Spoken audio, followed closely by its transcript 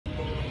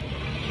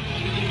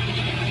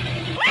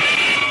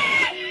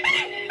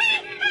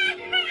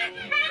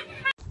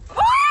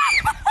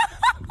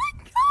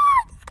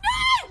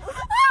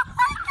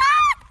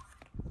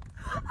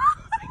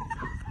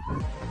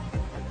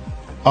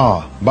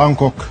A.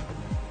 Bangkok.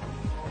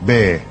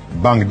 B.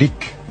 Bangdik.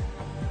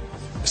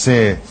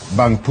 C.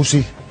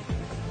 Bangpussy.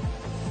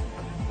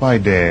 Vai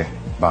D.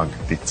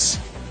 Bangtits.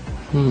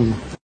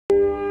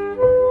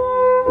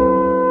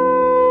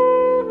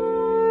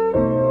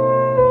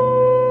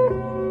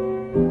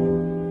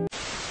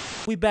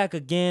 We back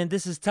again.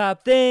 This is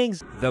Top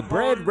Things. The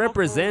bread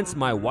represents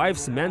my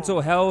wife's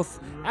mental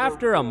health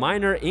after a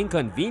minor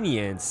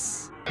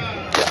inconvenience.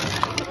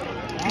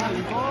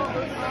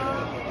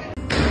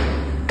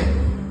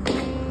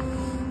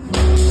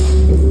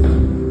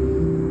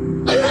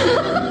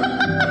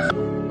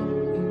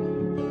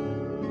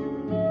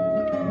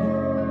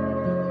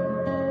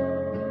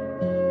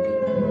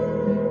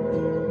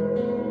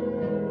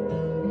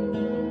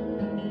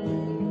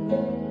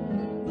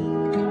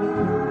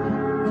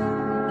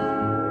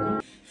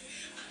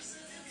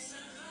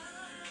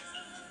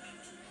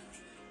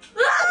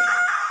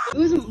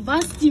 요즘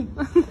맛집.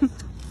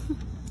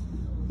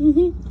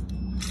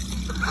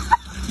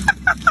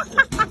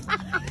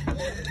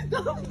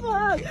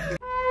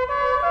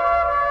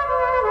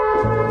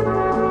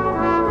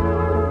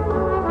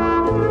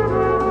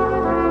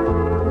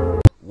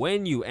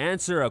 When you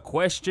answer a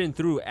question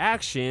through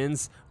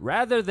actions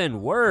rather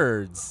than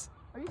words.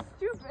 Are you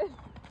stupid?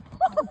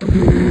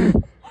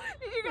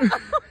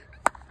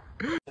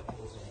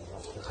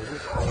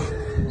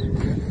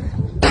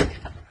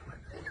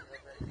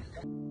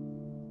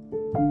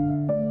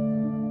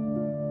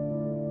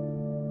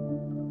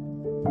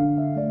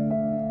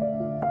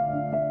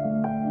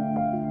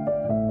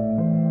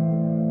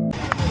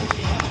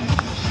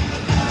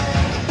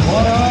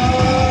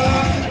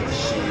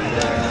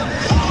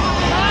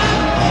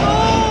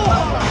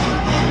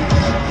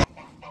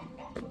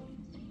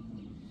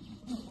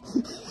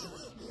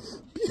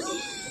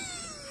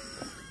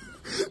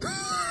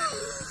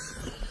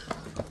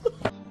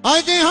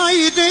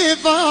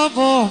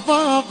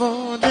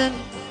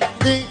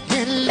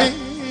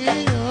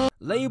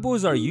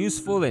 Labels are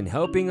useful in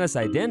helping us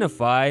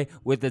identify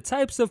with the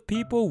types of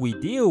people we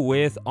deal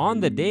with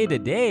on the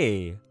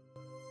day-to-day.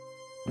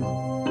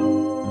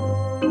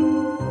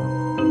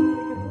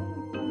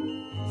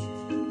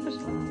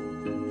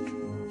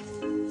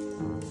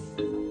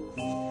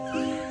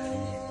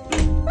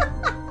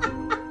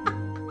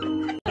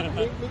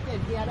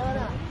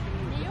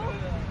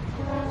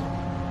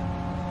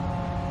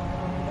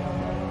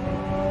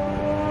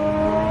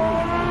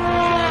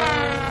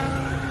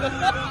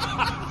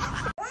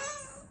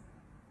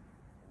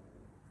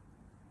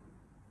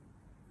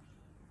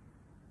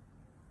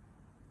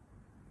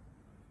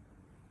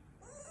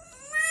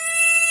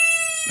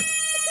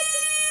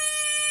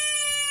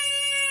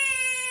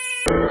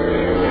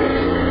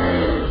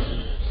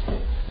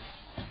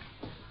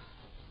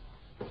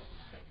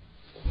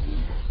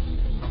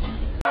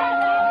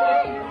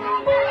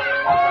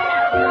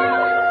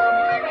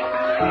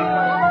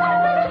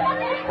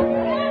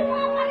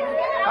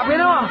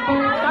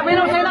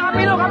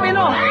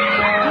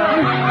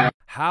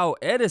 How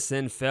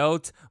Edison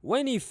felt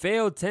when he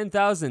failed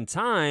 10,000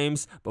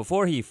 times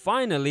before he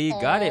finally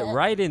got it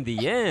right in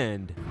the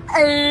end.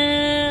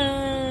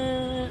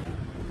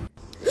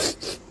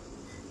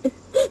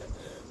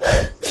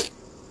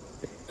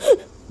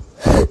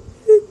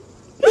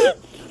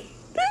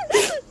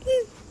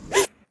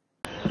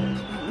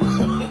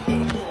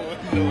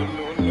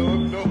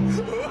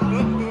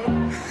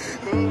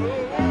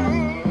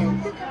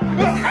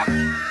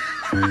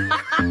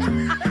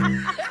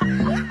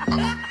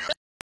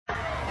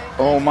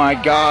 Oh my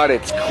God,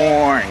 it's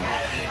corn.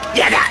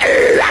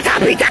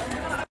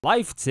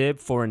 Life tip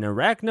for an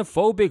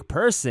arachnophobic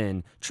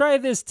person. Try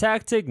this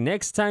tactic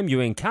next time you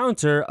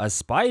encounter a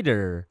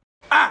spider.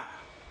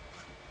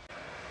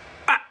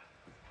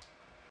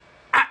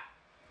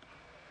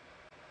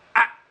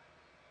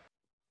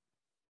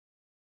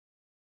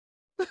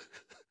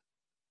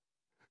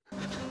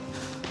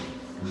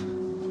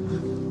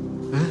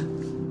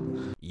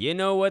 You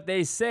know what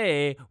they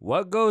say,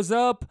 what goes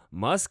up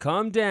must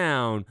come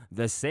down.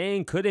 The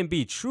saying couldn't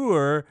be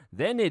truer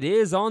than it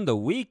is on the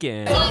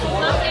weekend.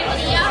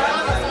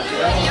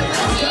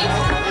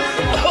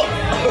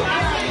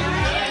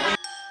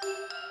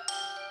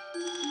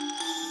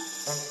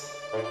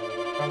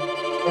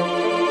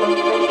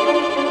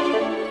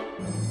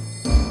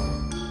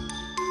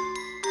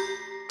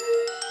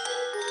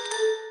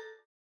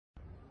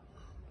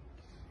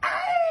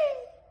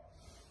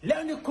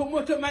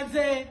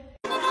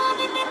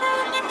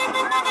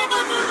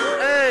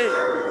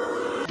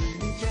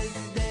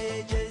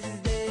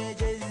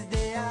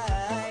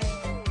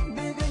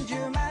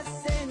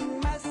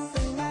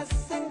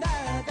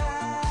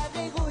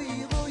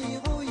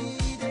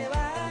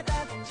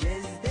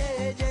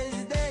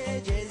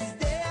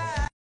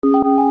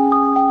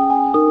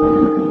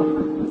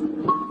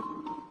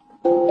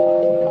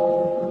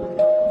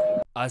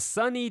 A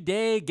sunny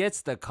day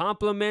gets the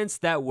compliments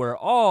that we're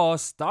all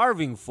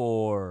starving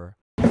for.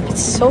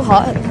 It's so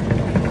hot.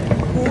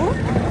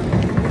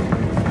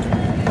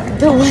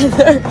 The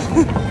weather.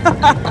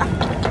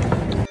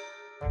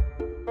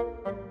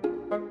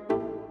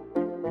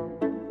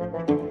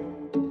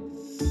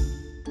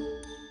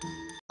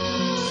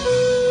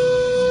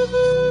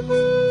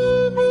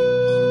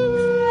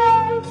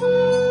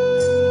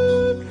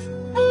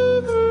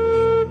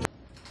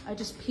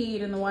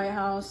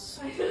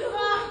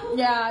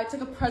 it's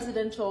like a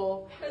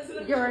presidential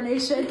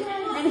urination.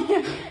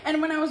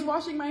 And when I was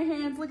washing my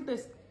hands, look at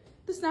this.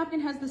 This napkin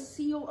has the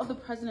seal of the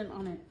president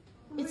on it.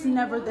 It's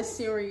never this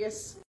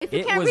serious.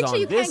 It was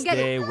on this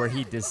day where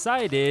he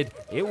decided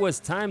it was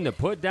time to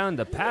put down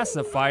the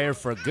pacifier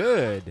for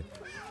good.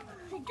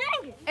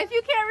 If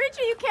you can't reach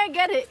it, you can't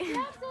get it.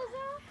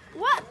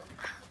 What?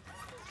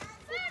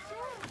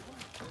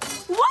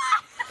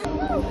 What?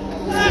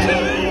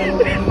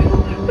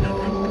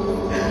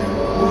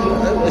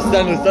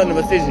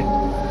 استنوا بس تيجي.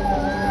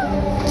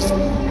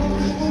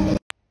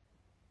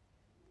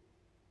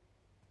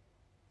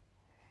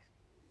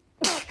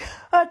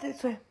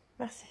 Attends,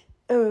 merci.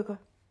 Quoi?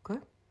 Quoi?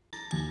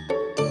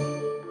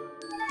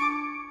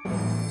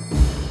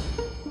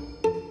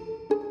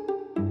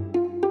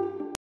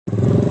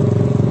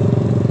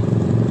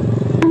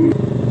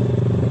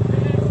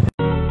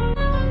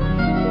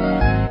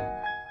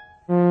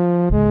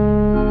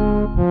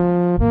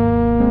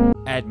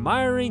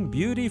 Admiring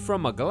beauty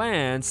from a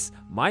glance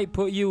might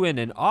put you in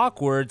an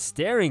awkward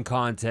staring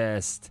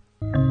contest.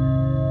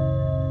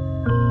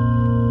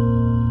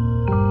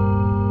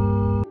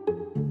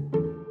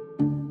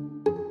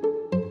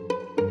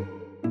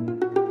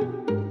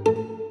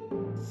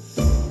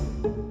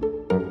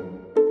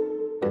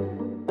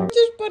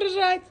 Хочешь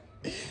поржать?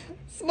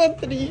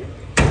 Смотри.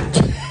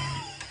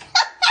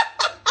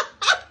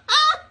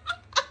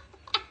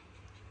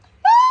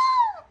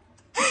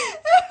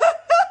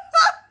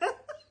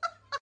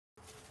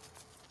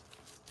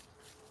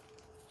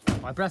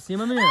 Vai pra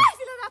cima, menina.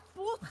 Filha da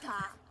puta!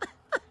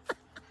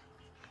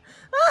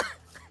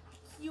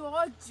 Que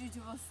ódio de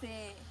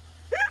você.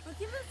 Por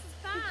que você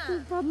está?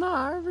 Tá na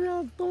árvore,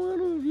 a Tonga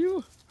não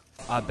viu.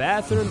 A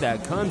bathroom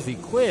that comes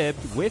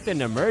equipped with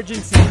an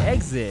emergency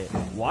exit.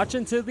 Watch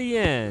until the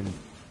end.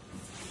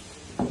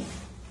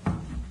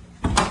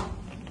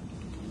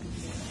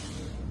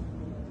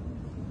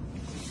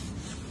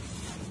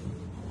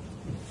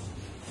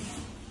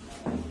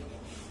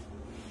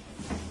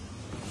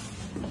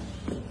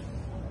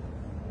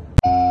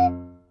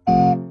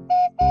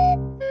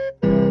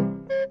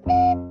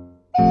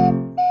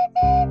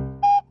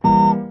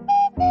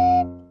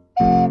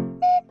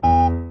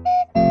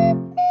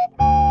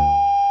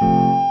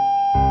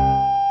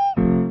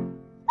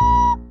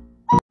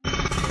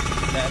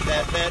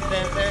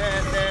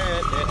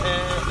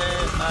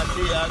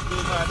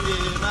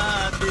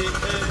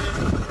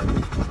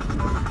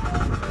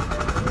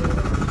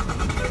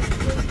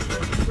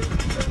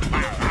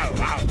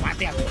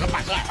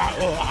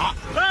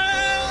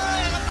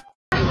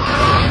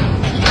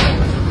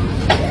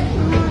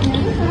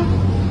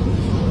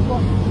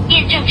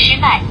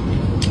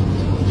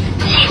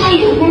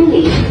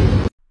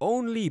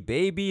 Only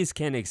babies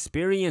can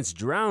experience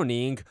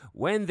drowning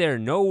when they're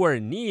nowhere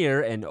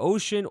near an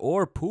ocean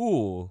or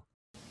pool.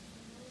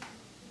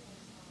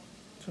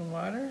 Some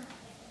water?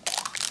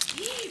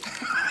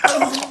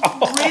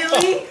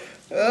 Really?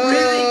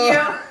 Really?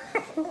 Yeah.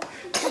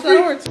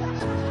 Okay.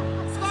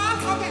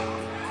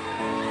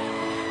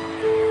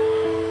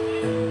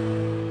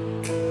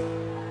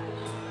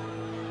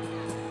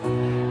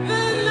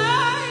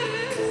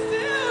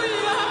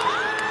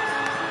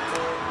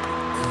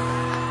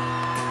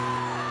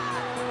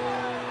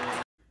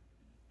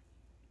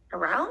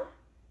 Around?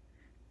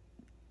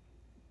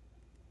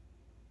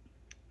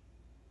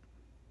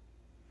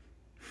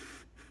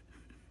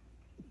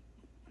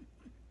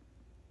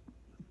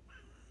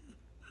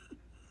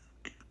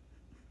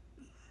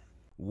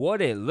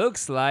 What it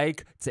looks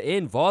like to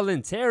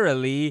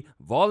involuntarily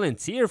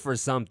volunteer for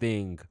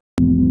something.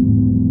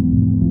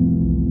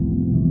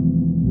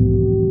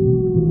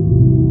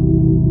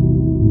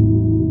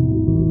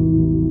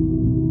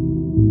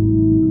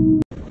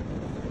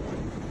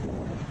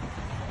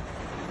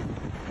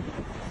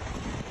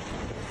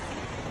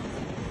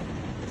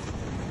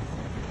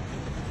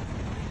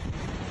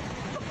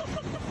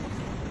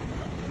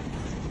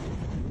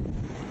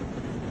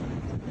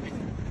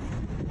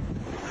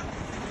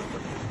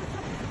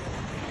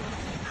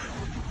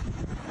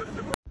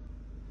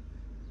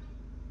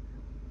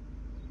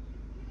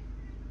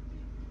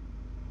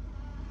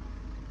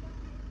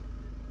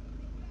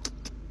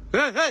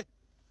 Hey, hey!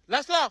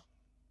 Laisse-la!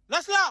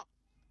 Laisse-la!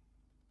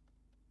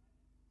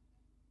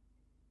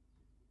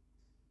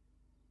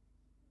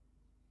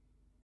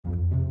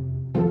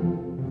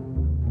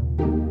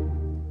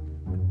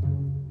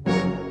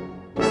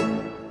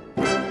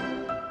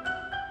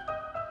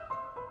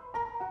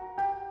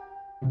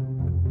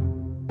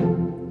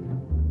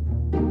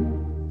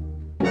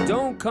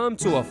 Don't come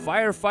to a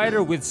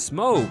firefighter with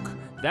smoke.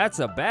 That's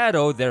a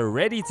battle they're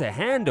ready to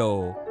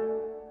handle.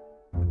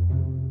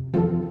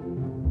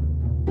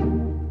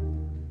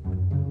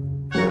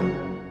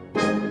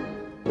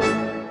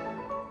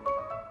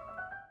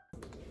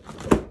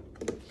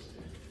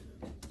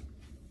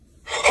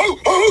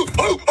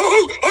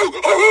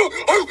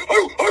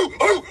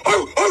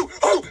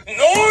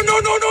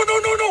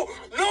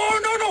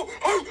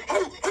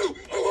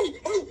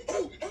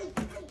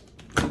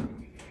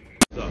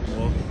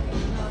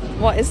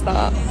 What is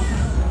that?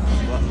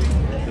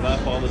 Did I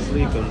fall asleep?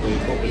 sleep and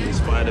wake up and these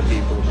spider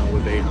people now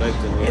with their legs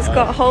and It's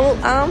got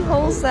arm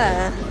holes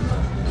there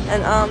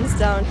and arms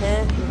down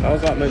here.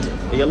 How's that meant?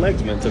 Are your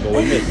legs meant to go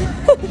in this?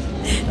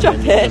 Drop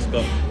it.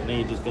 Then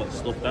you just got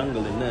stuff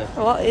dangling there.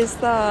 What is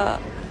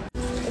that?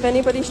 If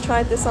anybody's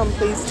tried this on,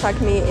 please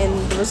tag me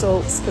in the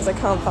results because I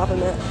can't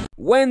fathom it.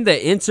 When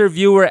the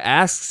interviewer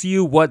asks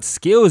you what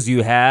skills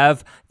you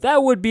have,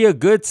 that would be a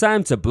good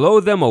time to blow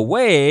them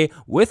away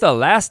with a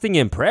lasting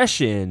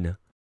impression.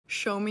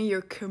 Show me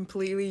your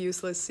completely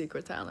useless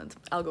secret talent.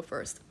 I'll go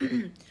first.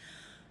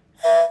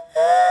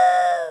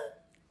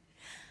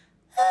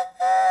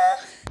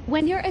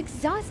 When you're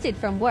exhausted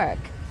from work,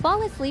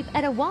 fall asleep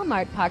at a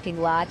Walmart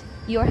parking lot,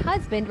 your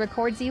husband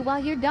records you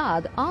while your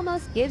dog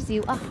almost gives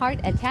you a heart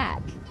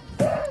attack.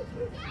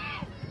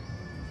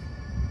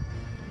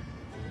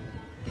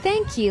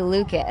 Thank you,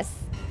 Lucas.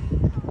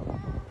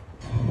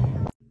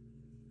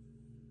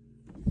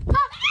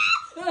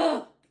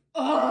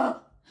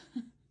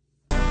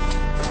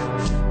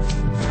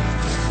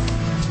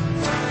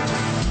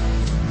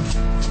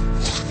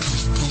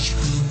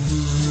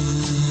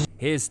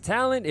 His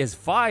talent is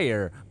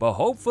fire, but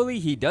hopefully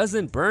he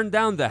doesn't burn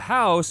down the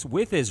house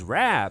with his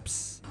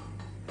raps.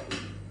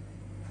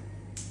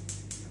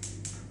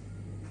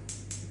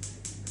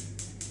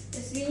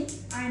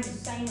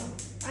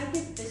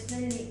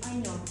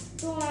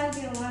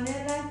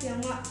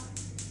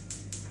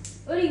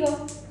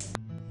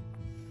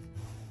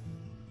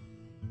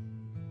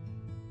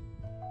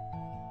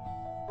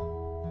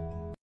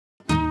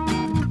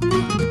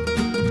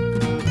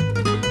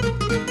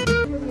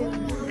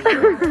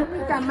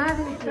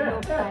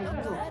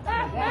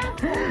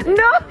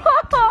 No!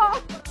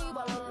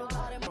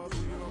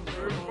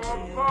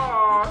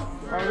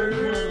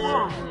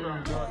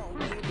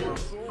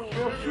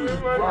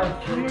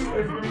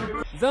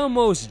 The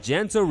most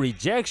gentle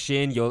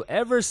rejection you'll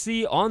ever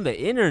see on the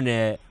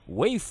internet.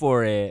 Wait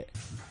for it.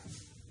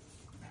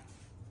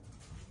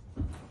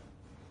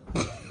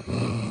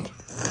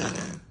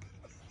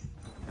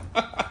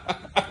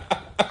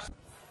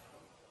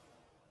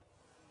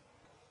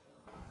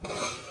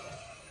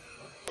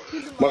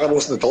 Маған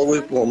осыны дал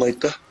қойып болмайды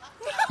да.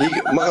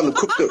 Неге маған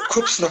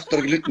көп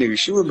сұрақтар келеді неге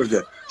ше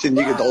өмірде. Сен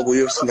неге дал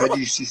қоясың,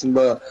 әдейі істейсің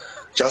ба?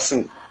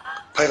 Жасың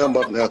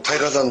пайғамбардың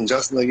тайғазаның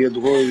жасына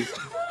келді ғой.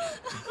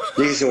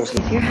 Неге сен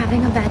осыны? If you're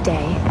having a bad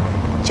day,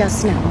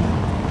 just know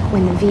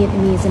when the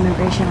Vietnamese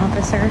immigration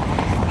officer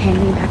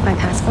handed me back my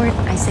passport,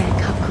 I said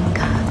 "Khap Khun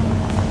Ka,"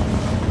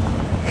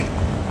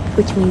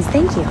 which means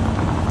thank you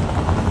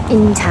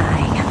in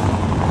Thai.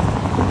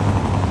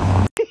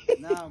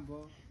 Nah,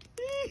 bro.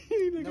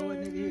 Know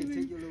what nigga here?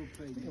 Take your little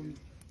plate.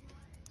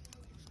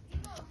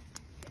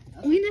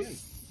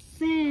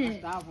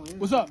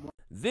 What's up, bro?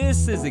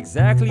 This is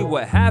exactly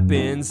what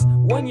happens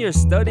when you're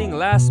studying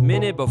last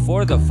minute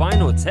before the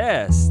final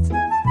test.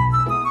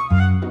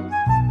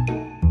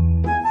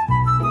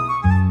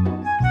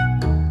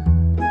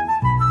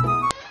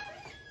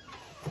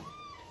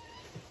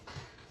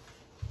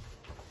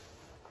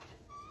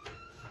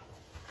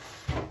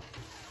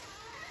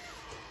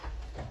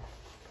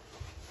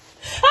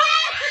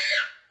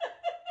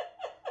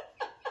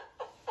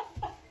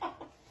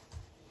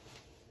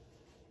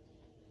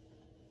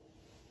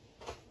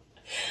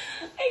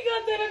 I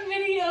got that on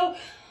video.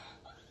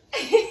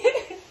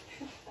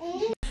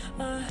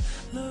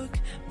 Look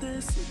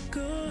this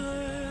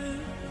good.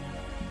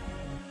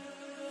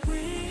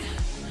 We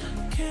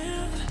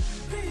can't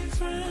be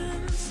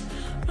friends,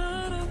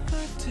 but I'd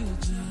like to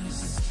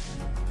just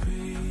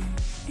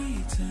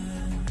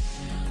pretend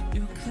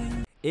you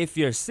cling. If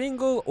you're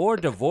single or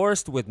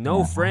divorced with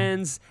no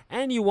friends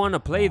and you want to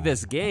play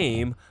this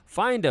game,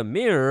 find a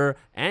mirror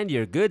and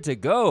you're good to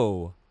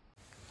go.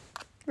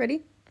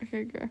 Ready?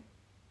 Okay, go.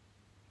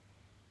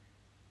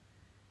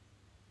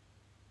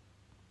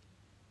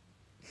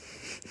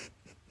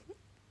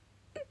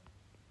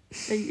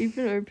 Are you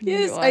even opening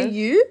your eyes? Yes, are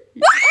you?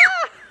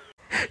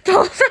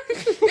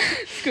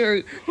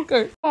 Go,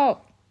 go. Oh.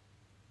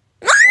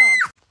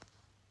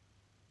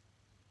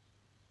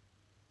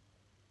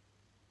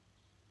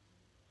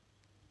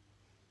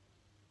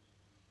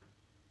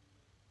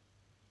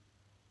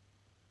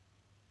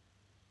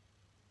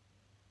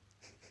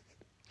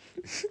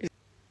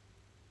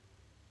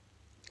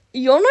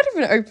 You're not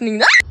even opening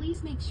that.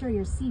 Please make sure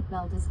your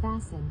seatbelt is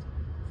fastened.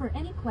 For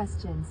any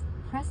questions,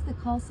 press the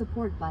call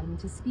support button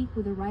to speak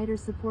with a rider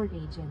support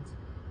agent.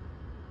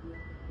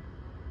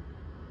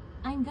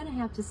 I'm gonna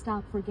have to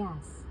stop for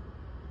gas.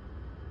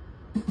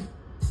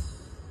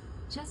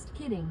 Just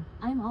kidding,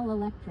 I'm all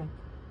electric.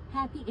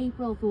 Happy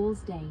April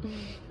Fool's Day.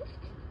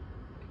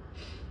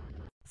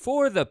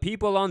 For the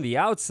people on the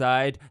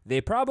outside, they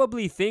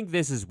probably think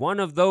this is one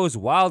of those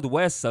Wild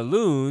West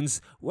saloons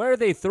where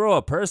they throw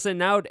a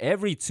person out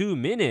every 2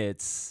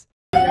 minutes.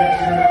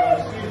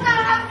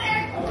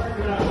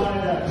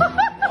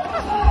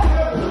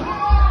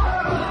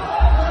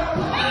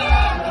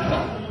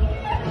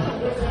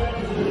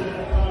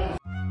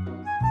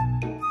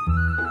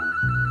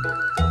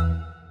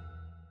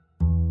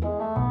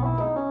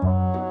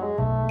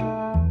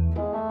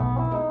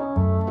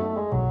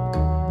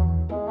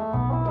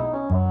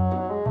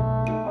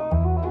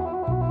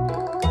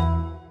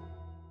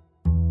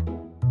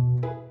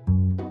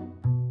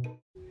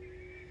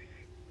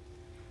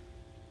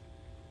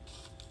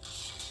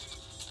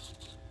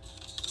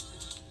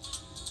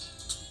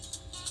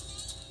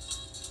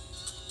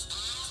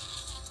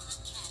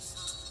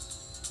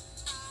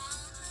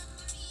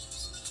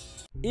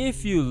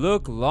 If you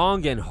look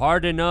long and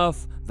hard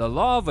enough, the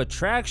law of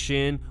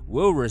attraction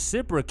will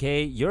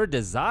reciprocate your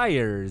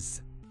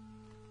desires.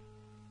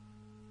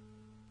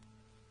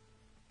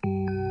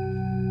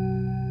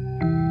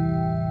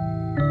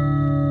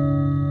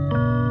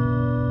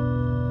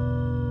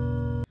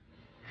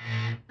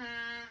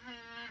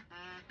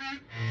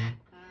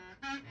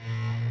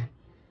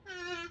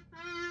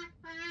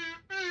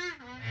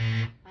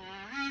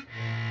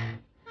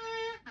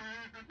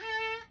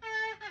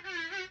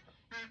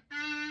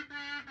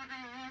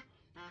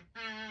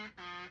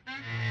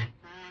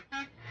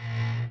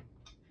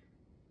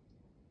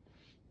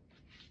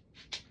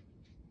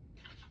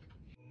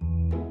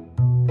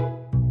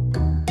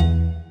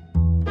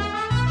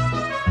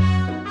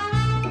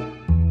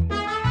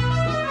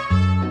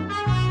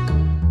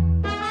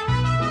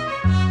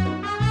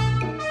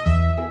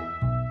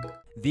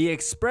 The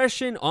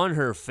expression on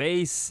her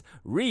face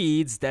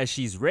reads that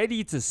she's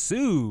ready to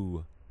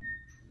sue.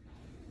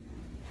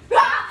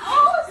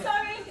 Oh,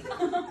 sorry.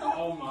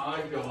 Oh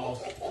my God.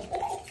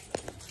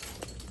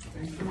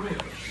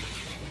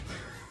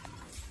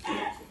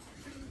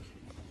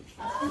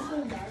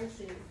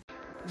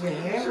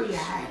 Where are we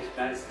at?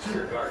 That's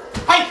your guard.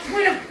 Hey,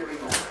 wait a...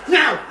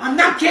 No, I'm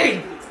not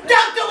kidding.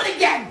 Don't do it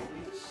again.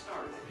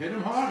 Hit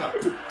him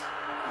harder.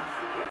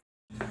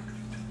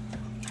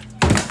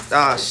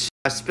 Ah,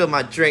 I spilled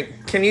my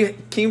drink. Can you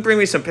bring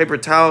me some paper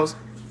towels?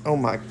 Oh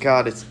my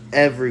God, it's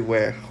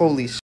everywhere.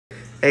 Holy shit.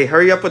 Hey,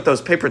 hurry up with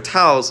those paper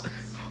towels.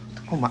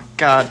 Oh my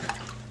God.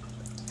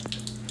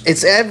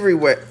 It's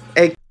everywhere.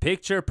 Hey.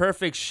 Picture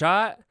perfect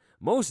shot?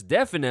 Most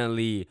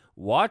definitely.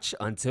 Watch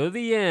until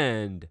the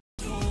end.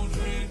 What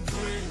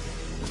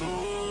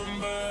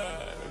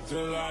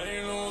are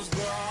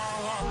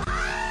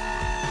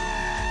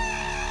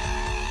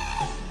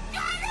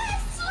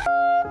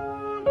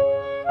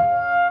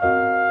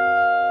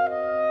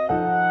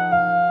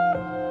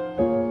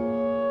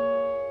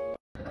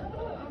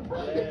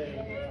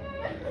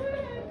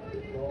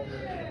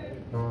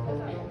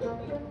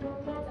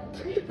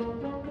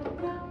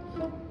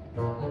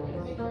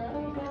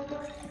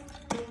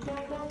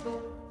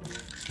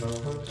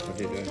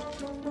you doing?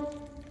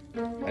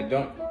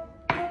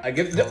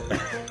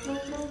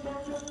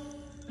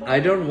 I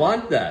don't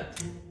want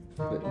that.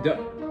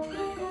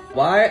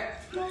 Why?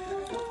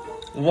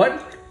 What?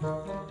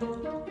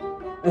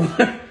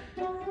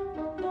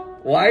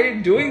 Why are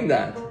you doing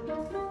that?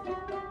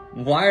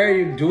 Why are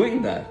you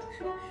doing that?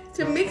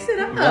 To mix it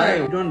up.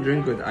 Why? Don't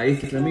drink with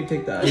ice. Let me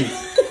take the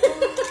ice.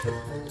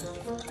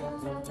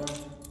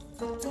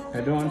 I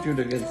don't want you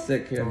to get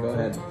sick. Here, go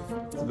ahead.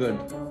 It's good.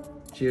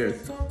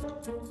 Cheers.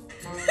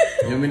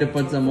 You want me to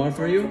put some more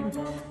for you?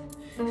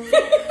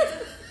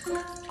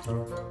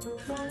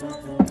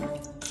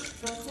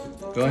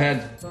 Go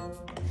ahead.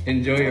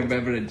 Enjoy your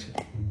beverage.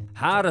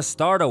 How to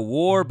start a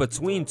war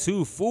between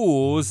two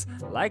fools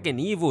like an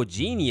evil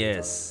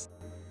genius.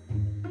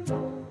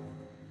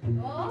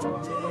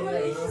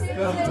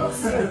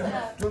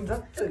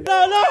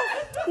 لا لا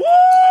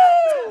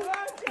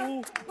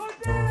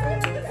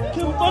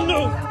كم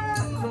طلعوا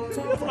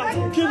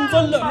كم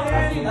طلع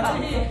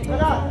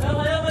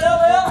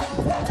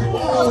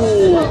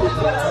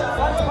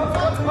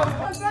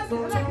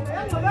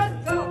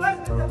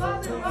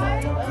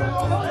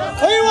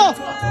ايوه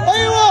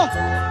ايوه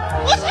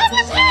اسحب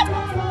اسحب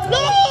لا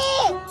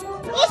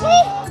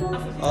اسحب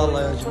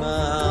والله يا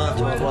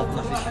جماعه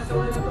تورطنا فيه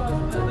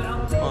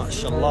ما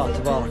شاء الله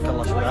تبارك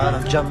الله شوف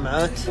العالم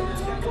جمعت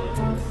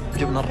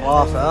جبنا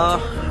الرافعه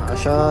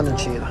عشان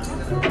نشيله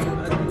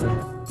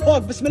فوق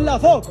بسم الله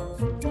فوق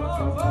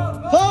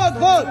فوق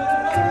فوق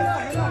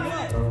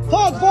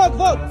فوق فوق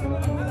فوق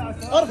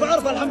ارفع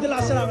ارفع الحمد لله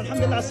على السلامه الحمد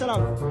لله على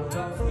السلامه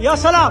يا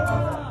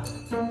سلام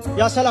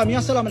يا سلام يا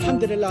سلام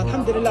الحمد لله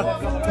الحمد لله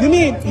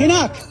يمين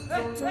هناك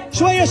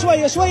شويه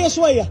شويه شويه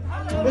شويه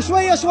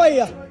شويه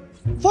شويه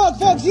فوق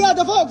فوق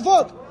زياده فوق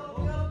فوق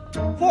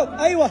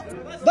فوق ايوه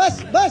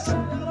بس بس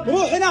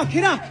روح هناك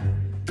هناك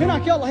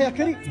هناك يلا يا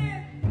كريم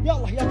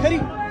يلا يا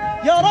كريم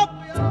يا رب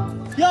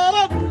يا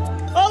رب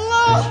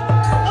الله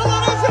الله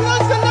نزل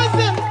نزل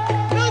نزل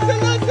نزل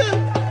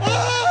نزل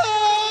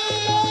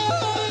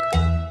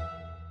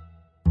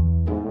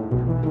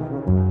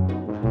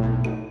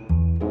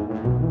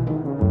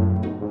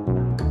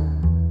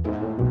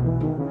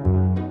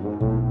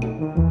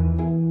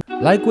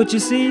Like what you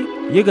see?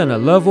 You're gonna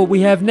love what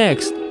we have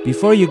next.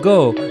 Before you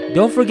go,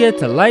 don't forget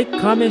to like,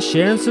 comment,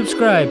 share, and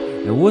subscribe,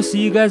 and we'll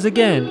see you guys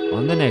again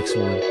on the next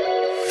one.